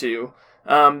Season 2.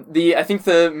 I think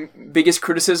the biggest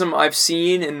criticism I've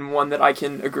seen, and one that I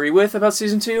can agree with about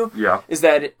Season 2, is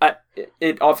that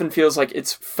it often feels like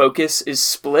its focus is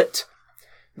split.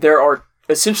 There are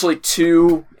essentially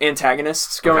two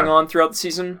antagonists going on throughout the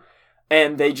season,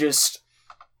 and they just,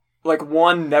 like,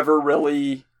 one never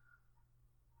really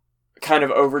kind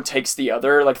of overtakes the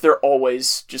other. Like, they're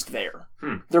always just there.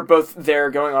 They're both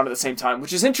there going on at the same time,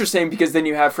 which is interesting because then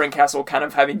you have Frank Castle kind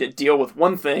of having to deal with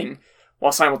one thing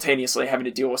while simultaneously having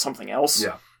to deal with something else.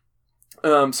 Yeah.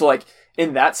 So, like,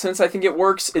 in that sense, I think it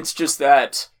works. It's just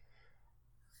that,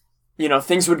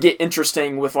 things would get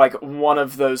interesting with, like, one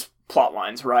of those plot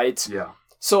lines, right? Yeah.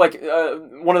 So, like,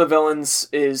 one of the villains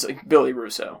is like, Billy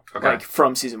Russo, like,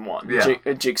 from season 1,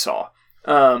 Jigsaw.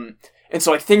 And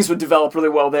so, like, things would develop really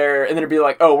well there, and then it'd be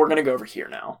like, oh, we're going to go over here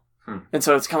now. And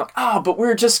so it's kind of like, oh, but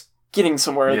we're just getting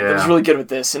somewhere that was really good with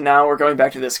this, and now we're going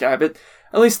back to this guy, but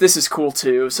at least this is cool,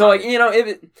 too. So, like, you know,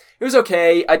 it was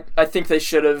okay. I think they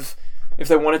should have, if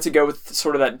they wanted to go with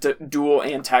sort of that dual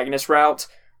antagonist route,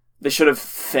 they should have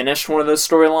finished one of those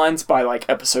storylines by, like,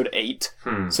 episode 8.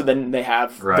 So then they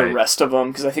have the rest of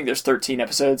them, because I think there's 13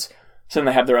 episodes. So then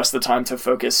they have the rest of the time to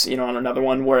focus, you know, on another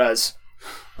one, whereas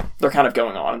they're kind of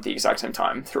going on at the exact same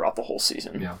time throughout the whole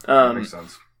season. Yeah, that makes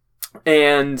sense.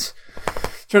 And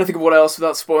trying to think of what else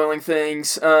without spoiling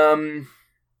things. I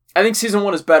think season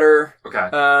 1 is better. Okay.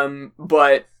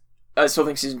 But I still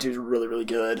think season 2 is really, really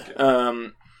good.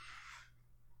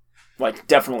 Like,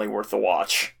 definitely worth the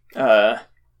watch. Trying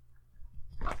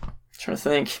to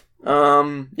think.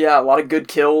 Yeah, a lot of good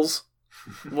kills.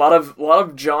 A lot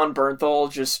of John Bernthal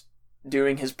just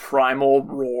doing his primal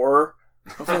roar.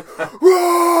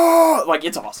 Like,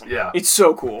 it's awesome. Yeah. It's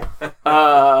so cool.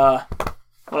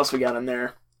 What else we got in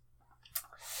there?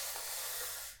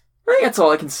 I think that's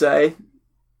all I can say.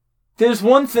 There's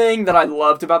one thing that I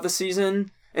loved about the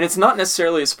season, and it's not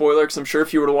necessarily a spoiler, because I'm sure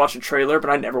if you were to watch a trailer, but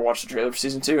I never watched a trailer for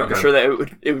season 2, I'm sure that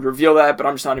it would reveal that, but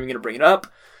I'm just not even going to bring it up.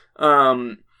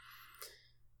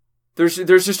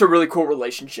 There's just a really cool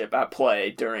relationship at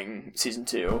play during season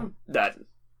 2 that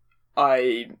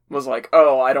I was like,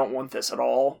 oh, I don't want this at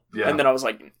all. Yeah. And then I was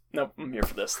like, nope, I'm here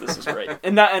for this. This is great.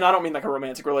 and I don't mean like a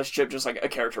romantic relationship, just like a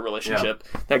character relationship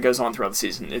that goes on throughout the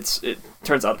season. It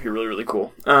turns out to be really, really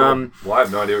cool. Well, I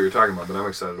have no idea what you're talking about, but I'm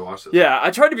excited to watch this. Yeah,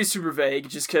 I tried to be super vague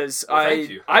just because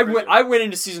I went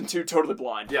into season 2 totally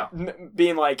blind. Yeah.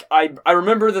 Being like, I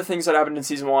remember the things that happened in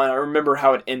season 1. I remember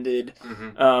how it ended,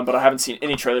 but I haven't seen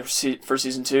any trailer for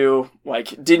season 2.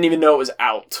 Like, didn't even know it was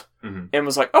out. And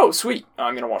was like, oh, sweet,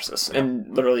 I'm going to watch this. Yeah.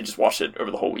 And literally just watched it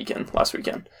over the whole weekend, last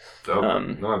weekend. No, I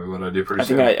mean, what I did pretty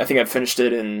soon. I think I finished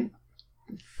it in,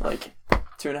 like,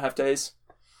 2.5 days.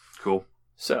 Cool.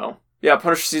 So, yeah,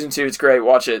 Punisher Season 2, it's great.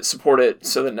 Watch it, support it,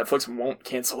 so that Netflix won't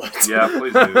cancel it. Yeah,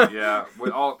 please do. Yeah,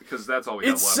 because that's all we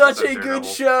have left. It's such a good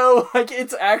show. Like,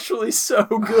 it's actually so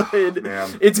good.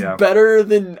 Man. It's better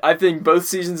than, I think, both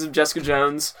seasons of Jessica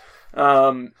Jones.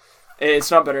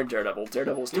 It's not better than Daredevil.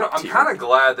 Daredevil's top tier. I'm kind of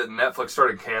glad that Netflix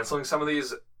started canceling some of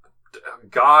these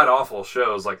god-awful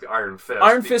shows like Iron Fist.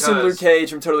 Iron Fist and Luke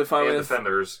Cage, I'm totally fine with.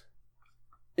 Defenders.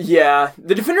 Yeah.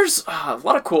 The Defenders, a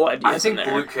lot of cool ideas in there. I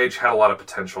think Luke Cage had a lot of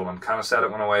potential, and I'm kind of sad it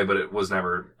went away, but it was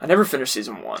never... I never finished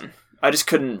season 1. I just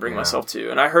couldn't bring myself to.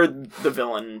 And I heard the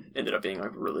villain ended up being like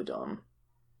really dumb.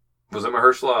 Was it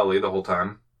Mahershala Ali the whole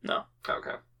time? No.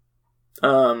 Okay.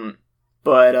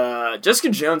 But Jessica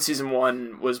Jones season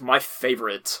 1 was my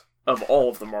favorite of all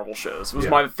of the Marvel shows. It was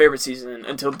my favorite season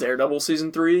until Daredevil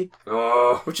season 3,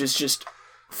 which is just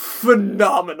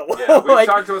phenomenal. Yeah, we've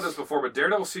talked about this before, but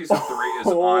Daredevil season 3 is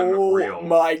unreal. Oh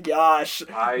my gosh.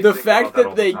 The fact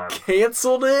that they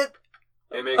canceled it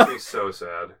makes me so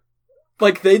sad.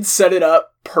 Like, they'd set it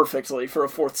up perfectly for a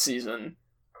 4th season.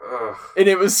 Ugh. And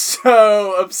it was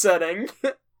so upsetting.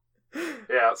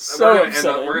 Yeah,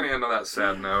 so we're gonna end on that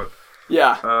sad note.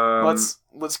 Yeah,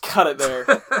 let's cut it there.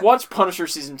 Watch Punisher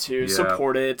Season 2,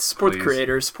 support it, support the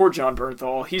creators, support John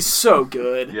Bernthal. He's so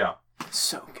good. Yeah.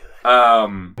 So good.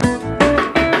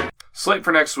 Slate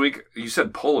for next week, you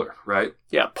said Polar, right?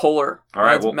 Yeah, Polar. All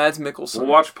right, Mads Mikkelsen. We'll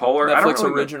watch Polar. Netflix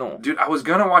original. Dude, I was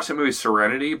gonna watch the movie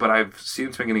Serenity, but I've seen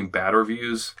it's been getting bad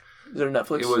reviews. Is it on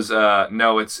Netflix? It was,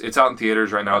 no, it's out in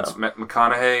theaters right now. It's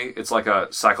McConaughey. It's like a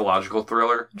psychological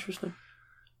thriller. Interesting.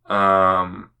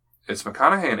 It's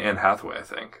McConaughey and Anne Hathaway, I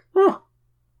think. Huh.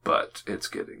 But it's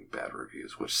getting bad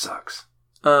reviews, which sucks.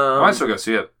 I might still go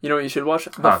see it. You know what you should watch?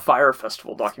 The Fire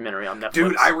Festival documentary on Netflix.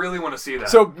 Dude, I really want to see that.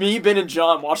 So me, Ben, and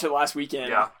John watched it last weekend.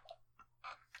 Yeah.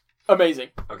 Amazing.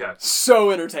 Okay.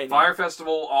 So entertaining. Fire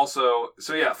Festival also...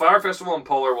 So yeah, Fire Festival and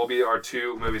Polar will be our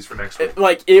 2 movies for next week.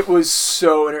 It was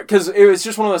so... Because it was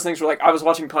just one of those things where, like, I was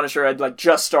watching Punisher. I'd, like,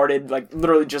 just started, like,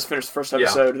 literally just finished the first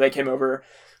episode. They came over.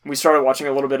 We started watching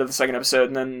a little bit of the second episode,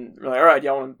 and then we're like, all right,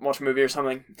 y'all want to watch a movie or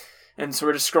something? And so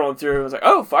we're just scrolling through, and I was like,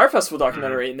 oh, Fire Festival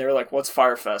documentary. And they were like, what's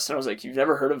Fire Fest? And I was like, you've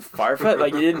never heard of Fire Fest?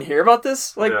 Like, you didn't hear about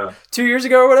this? Like, 2 years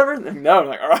ago or whatever? Like, no. I'm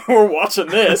like, all right, we're watching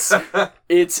this.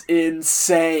 It's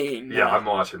insane. Yeah, I'm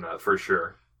watching that for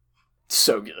sure.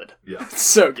 So good. Yeah.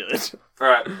 So good. All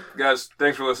right, guys,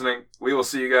 thanks for listening. We will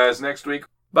see you guys next week.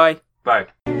 Bye. Bye.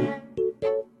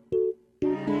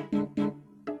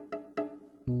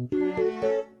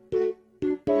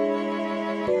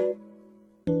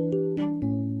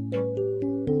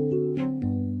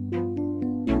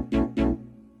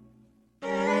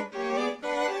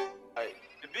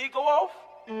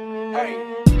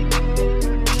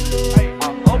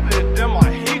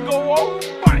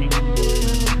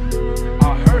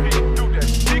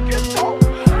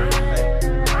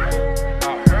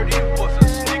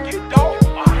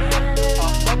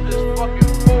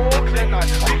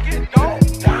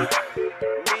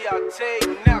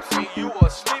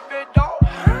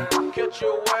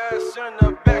 ass in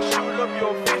the back, shoot up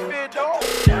your fifi, dog.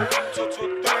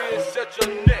 223 and set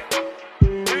your neck.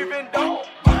 Even dog.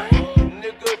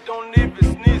 Nigga don't even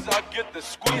sneeze, I get the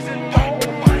squeezing, dog.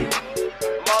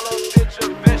 My little bitch a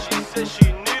vet, she said she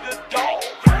need a dog.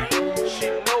 She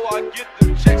know I get the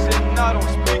checks and I don't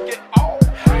speak it all.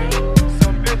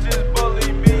 Some bitches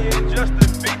bully me and just to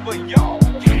be for y'all.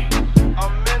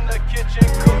 I'm in the kitchen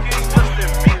cooking just to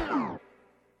be.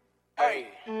 Hey,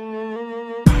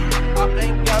 I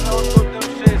ain't got no look them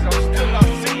shits, I'm still not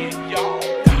seeing y'all.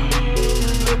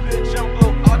 Little bitch, I'm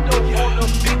blue, I don't wanna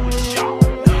be with y'all.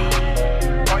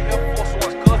 Why Air Force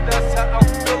Ones, cause that's how I'm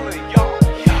feeling, y'all.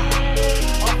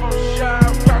 I'm from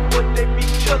Chirac, where they be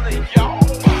killing y'all.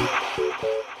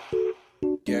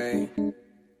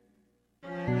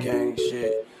 Gang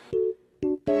shit,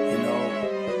 you know.